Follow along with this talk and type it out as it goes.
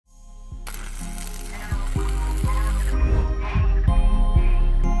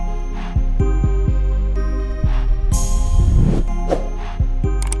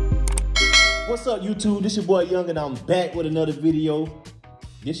What's up, YouTube? This your boy Young, and I'm back with another video.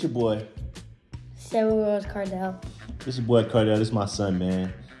 This your boy Sarah Rose Cardell. This your boy Cardell. This is my son,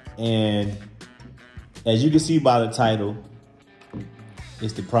 man. And as you can see by the title,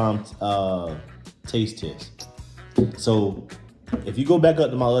 it's the prom taste test. So if you go back up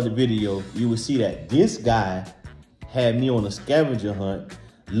to my other video, you will see that this guy had me on a scavenger hunt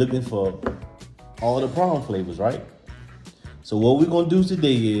looking for all the prom flavors, right? So what we're gonna do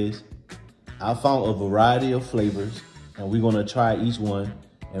today is I found a variety of flavors, and we're gonna try each one,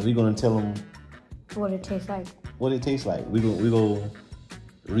 and we're gonna tell them What it tastes like. what it tastes like. We gonna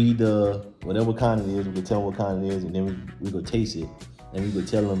read the whatever kind it is. We gonna tell them what kind it is, and then we gonna taste it, and we gonna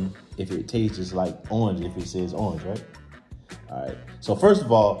tell them if it tastes just like orange, if it says orange, right? All right. So first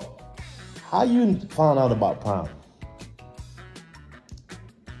of all, how you found out about prom?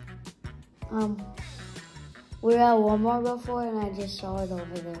 We were at Walmart before, and I just saw it over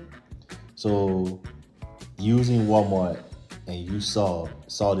there. So you was in Walmart and you saw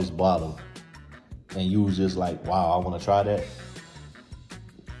this bottle, and you was just like, wow, I want to try that.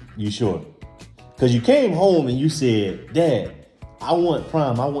 You sure? Because you came home and you said, Dad, I want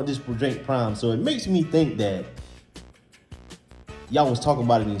prom. I want this drink prom. So it makes me think that y'all was talking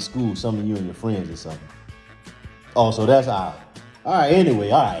about it in school, some of you and your friends or something. Oh, so that's how. All right,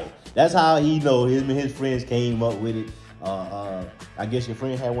 anyway, all right. That's how he know his friends came up with it. I guess your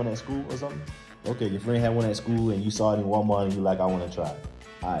friend had one at school or something? Okay, your friend had one at school and you saw it in Walmart and you like, I want to try it.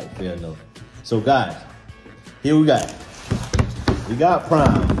 All right, fair enough. So guys, here we got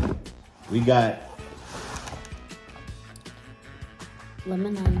prom. We got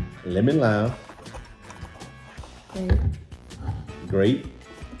Lemon lime. lemon lime, Grape. grape,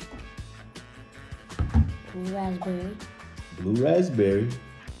 Blue raspberry. blue raspberry,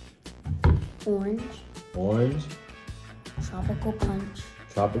 Orange. orange, Tropical punch.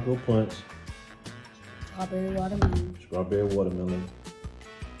 tropical punch, Strawberry watermelon. strawberry watermelon,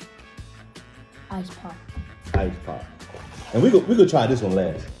 Ice pop. ice pop. And we could try this one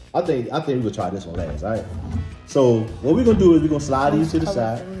last. I think we could try this one last, all right? So what we're gonna do is we're gonna slide these to the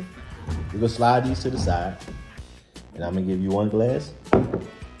side. We're gonna slide these to the side. And I'm gonna give you one glass.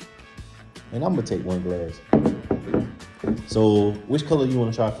 And I'm gonna take one glass. So which color you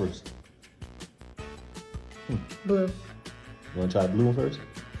wanna try first? Blue. You wanna try the blue one first?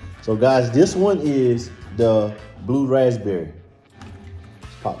 So guys, this one is the blue raspberry.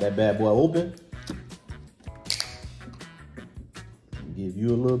 Let's pop that bad boy open. Give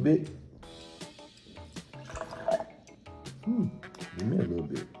you a little bit. Give me a little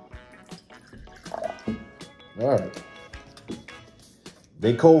bit. All right.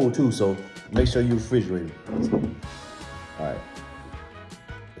 They cold too, so make sure you refrigerate them. All right.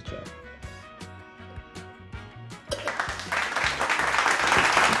 Let's try it.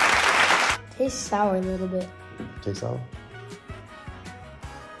 Tastes sour a little bit. Taste sour?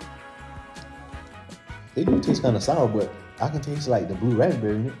 They do taste kind of sour, but I can taste like the blue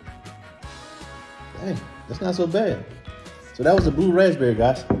raspberry in it. Dang, that's not so bad. So that was the blue raspberry,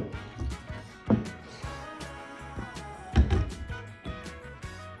 guys.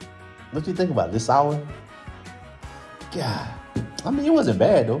 What you think about it? This sour? God, I mean, it wasn't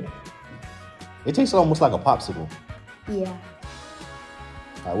bad though. It tastes almost like a popsicle. Yeah.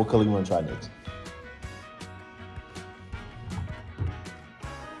 All right, what color you want to try next?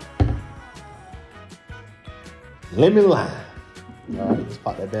 Lemon lime. All right, let's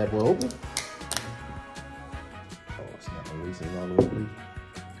pop that bad boy open. Oh, it's not racing all the way through.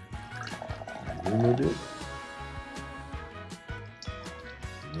 A little bit.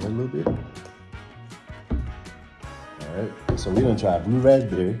 A little bit. All right, so we're gonna try blue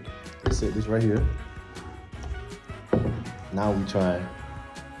raspberry. Let's set this right here. Now we try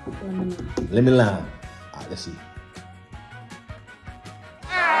Lemon lime. lemon lime. All right, let's see.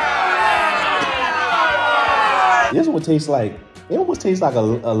 This one tastes like, it almost tastes like a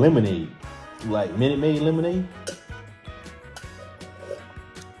lemonade. Like Minute Maid lemonade.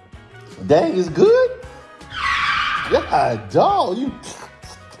 Dang, it's good. God, dog, you.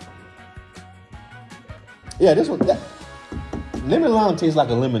 Yeah, this one, lemon lime tastes like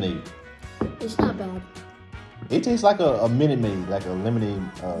a lemonade. It's not bad. It tastes like a Minute Maid, like a lemonade.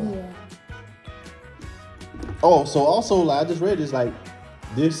 Yeah. Oh, so also, like, I just read this, like,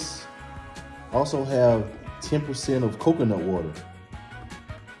 this also have 10% of coconut water.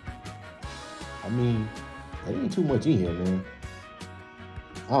 I mean, that ain't too much in here, man.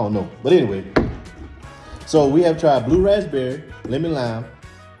 I don't know. But anyway, so we have tried blue raspberry, lemon lime.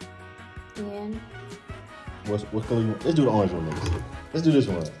 And What color you want? Let's do the orange one next. Let's do this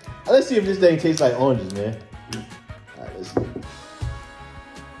one. Let's see if this thing tastes like oranges, man. All right, let's see.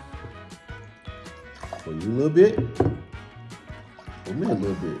 For you a little bit. For me a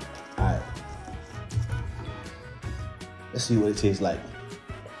little bit. All right. Let's see what it tastes like.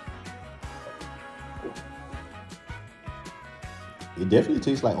 It definitely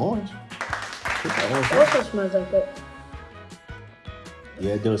tastes like orange. It also smells like it.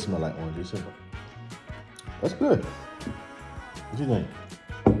 Yeah, it does smell like orange. It's simple. That's good. What you think?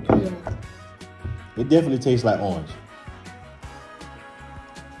 Yeah. It definitely tastes like orange.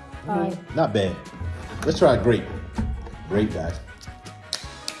 Alright. Not bad. Let's try grape. Grape, guys.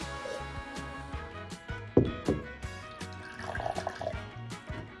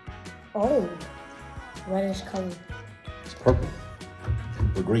 Oh, reddish color. It's purple.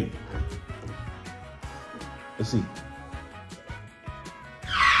 But grape. Let's see.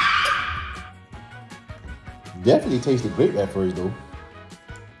 Definitely tasted grape at first though.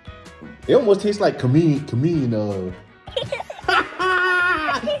 It almost tastes like chameleon. You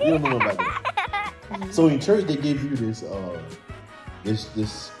don't know about that. So in church they give you this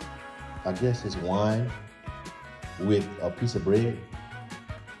this I guess it's wine with a piece of bread.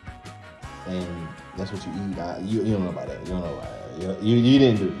 And that's what you eat. You don't know about that. You don't know about that. You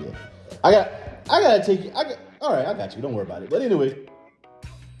didn't do it yet. I gotta take you. All right, I got you. Don't worry about it. But anyway,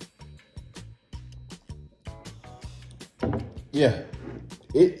 yeah,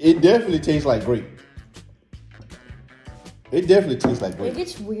 it definitely tastes like grape. It definitely tastes like grape. It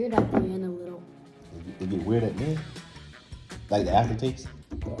gets weird at the end a little. It get weird at the end, like the aftertaste.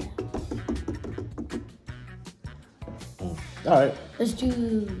 All right. Let's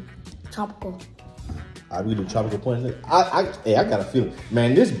do tropical. We do tropical punch. Hey, I got a feeling,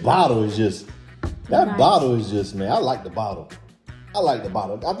 man. This bottle is just Nice. bottle is just, man. I like the bottle. I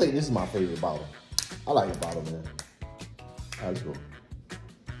think this is my favorite bottle. I like the bottle, man. All right, let's go.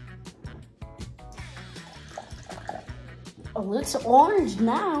 Oh, it's orange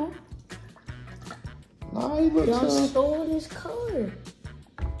now. Nah, he looks. Don't show this color.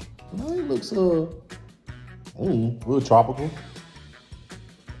 No, he looks. Real tropical.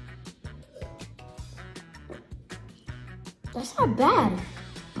 That's not bad.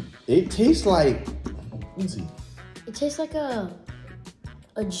 It tastes like. Let me see. It tastes like a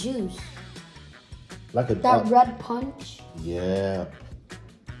juice. Like a That red punch. Yeah.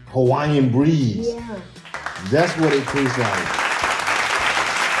 Hawaiian breeze. Yeah. That's what it tastes like.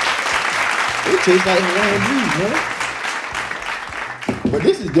 It tastes like Hawaiian breeze, man. But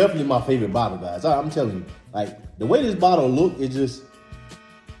this is definitely my favorite bottle, guys. I'm telling you. Like, the way this bottle look, that's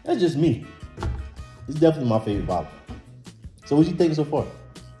just me. It's definitely my favorite bottle. So what you think so far?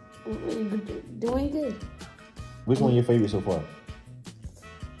 Doing good. Which one your favorite so far?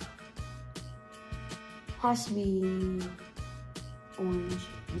 Has to be orange.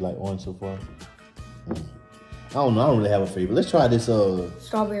 You like orange so far? I don't know. I don't really have a favorite. Let's try this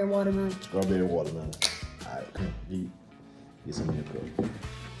Strawberry watermelon. strawberry watermelon. All right, come on. Get some of your cup.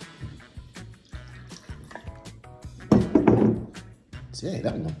 See,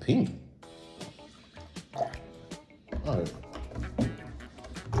 that one pink. All right.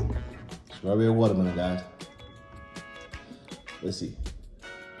 Strawberry watermelon, guys. Let's see.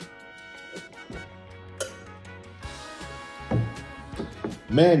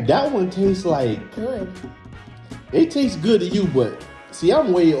 Man, that one tastes like. Good. It tastes good to you, but see,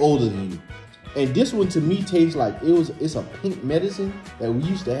 I'm way older than you. And this one to me tastes like it's a pink medicine that we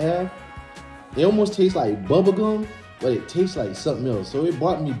used to have. It almost tastes like bubble gum, but it tastes like something else. So it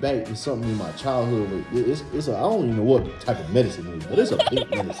brought me back to something in my childhood. I don't even know what type of medicine it is, but it's a pink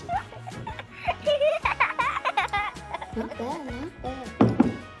medicine. Not bad, not bad.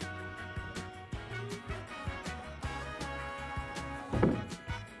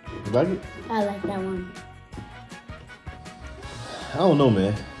 You like it? I like that one. I don't know,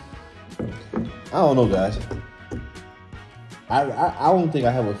 man. I don't know, guys. I don't think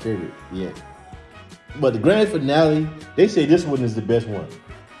I have a favorite yet. But the grand finale, they say this one is the best one.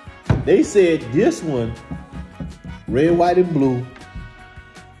 They said this one, red, white, and blue,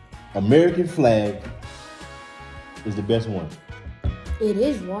 American flag, is the best one. It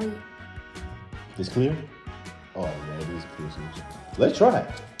is white. It's clear? Oh, yeah, it is clear. Let's try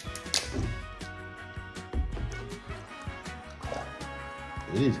it.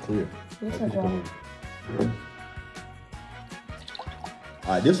 It is clear. Looks like white.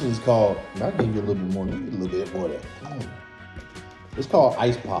 All right, this one's called, I'll give you a little bit more. Let me get a little bit more of that. It's called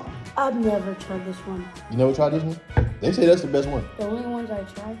Ice Pop. I've never tried this one. You never tried this one? They say that's the best one. The only ones I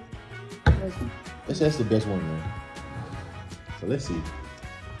tried was They say that's the best one, man. So let's see.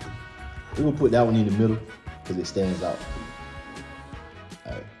 We're gonna put that one in the middle because it stands out.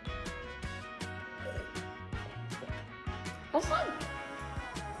 All right.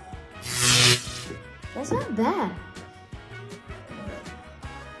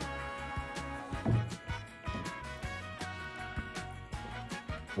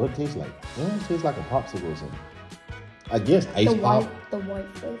 What it tastes like? It don't taste like a popsicle or something. I guess ice pop. The white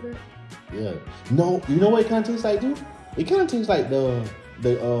flavor. Yeah. No, you know what it kind of tastes like, dude? It kind of tastes like the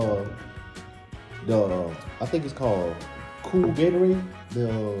I think it's called Cool Gatorade.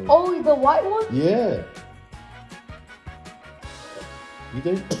 Oh, the white one? Yeah. You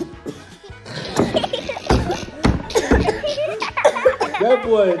think? That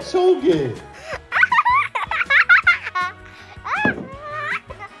boy choking.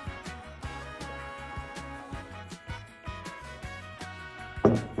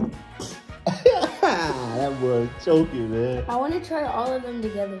 That boy choking, man. I want to try all of them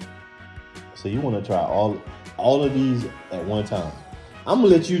together. So you want to try all of these at one time? I'm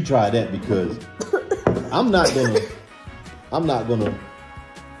gonna let you try that because I'm not gonna.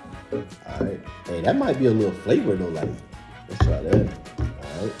 All right. Hey, that might be a little flavor though. Like, let's try that.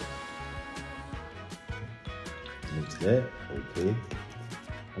 All right. Mix that. Okay.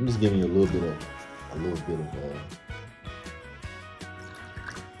 I'm just giving you a little bit of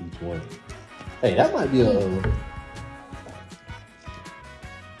each one. Hey, that might be a.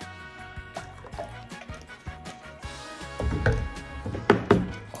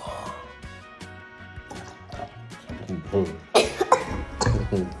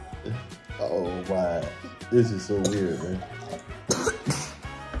 Oh my, this is so weird, man.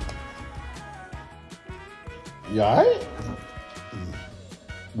 You alright?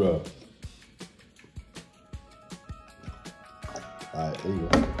 Bro. Alright, there you go.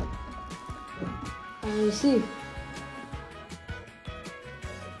 Let me see.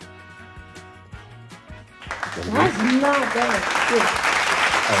 That's not bad.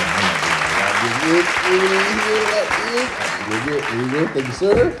 Thank you,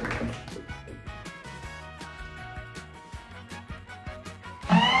 sir.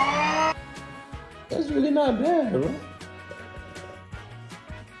 That's really not bad, bro.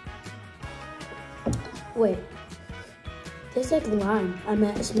 Wait. Tastes like lime. I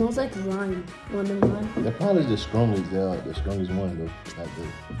mean, it smells like lime. Lemon lime. That probably the strongest one though. Like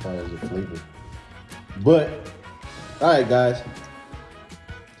probably as a flavor. But all right, guys.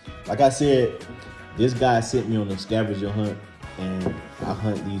 Like I said, this guy sent me on a scavenger hunt, and I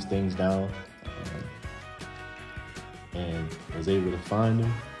hunt these things down, and was able to find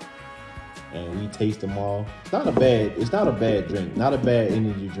them, and we taste them all. It's not a bad drink, not a bad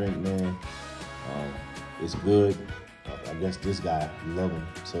energy drink, man. It's good. I guess this guy love them,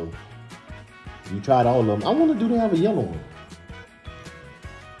 so you tried all of them. I wonder, do they have a yellow one?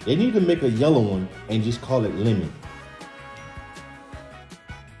 They need to make a yellow one and just call it lemon.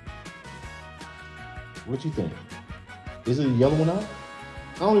 What you think? Is it a yellow one out?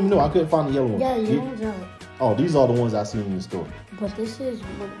 I don't even know. I couldn't find the yellow one. Yeah, the yellow one's out. Oh, these are the ones I seen in the store. But this is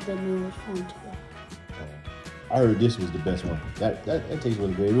the newest one too. I heard this was the best one. That tastes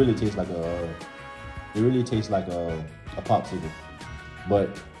really good. It really tastes like a popsicle. But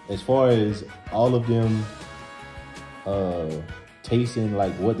as far as all of them tasting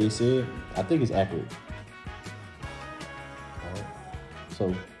like what they said, I think it's accurate. All right.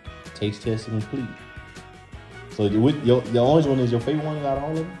 So taste test complete. So the orange one is your favorite one out of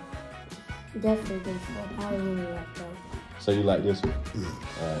all of them? Definitely this one. I really like that. So you like this one?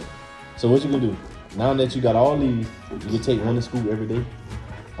 All right. So what you gonna do? Now that you got all these, you can take one to school every day.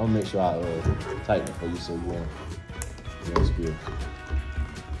 I'm gonna make sure I tighten it for you so you won't spill.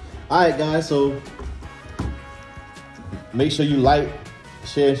 All right, guys. So make sure you like,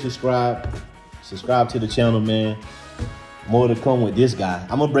 share, and subscribe. Subscribe to the channel, man. More to come with this guy.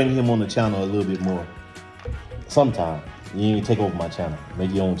 I'm gonna bring him on the channel a little bit more. Sometime. You ain't take over my channel.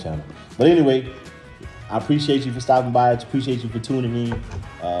 Make your own channel. But anyway, I appreciate you for stopping by. I appreciate you for tuning in.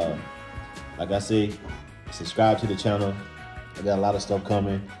 Like I say, subscribe to the channel. I got a lot of stuff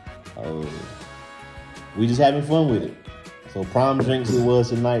coming. We just having fun with it. So prom drinks it was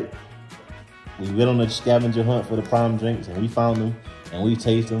tonight. We went on a scavenger hunt for the prom drinks, and we found them, and we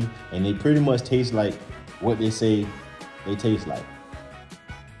taste them, and they pretty much taste like what they say they taste like.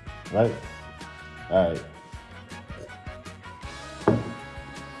 Right? All right.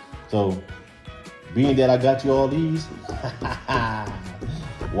 So, being that I got you all these,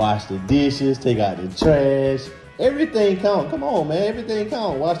 wash the dishes, take out the trash, everything count. Come on, man, everything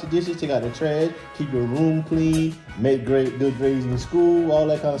count. Wash the dishes, take out the trash, keep your room clean, make good grades in school, all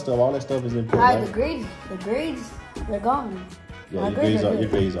that kind of stuff. All that stuff is important. Alright, right? the grades, they're gone. Yeah, your grades are good. Your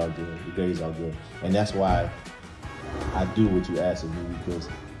grades are good, and that's why I do what you ask of me, because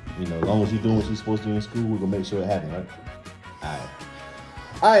as long as you're doing what you're supposed to do in school, we're gonna make sure it happens, right? All right.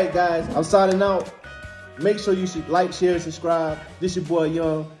 All right, guys, I'm signing out. Make sure you should like, share, and subscribe. This your boy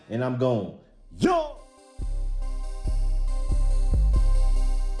Young, and I'm gone. Yo!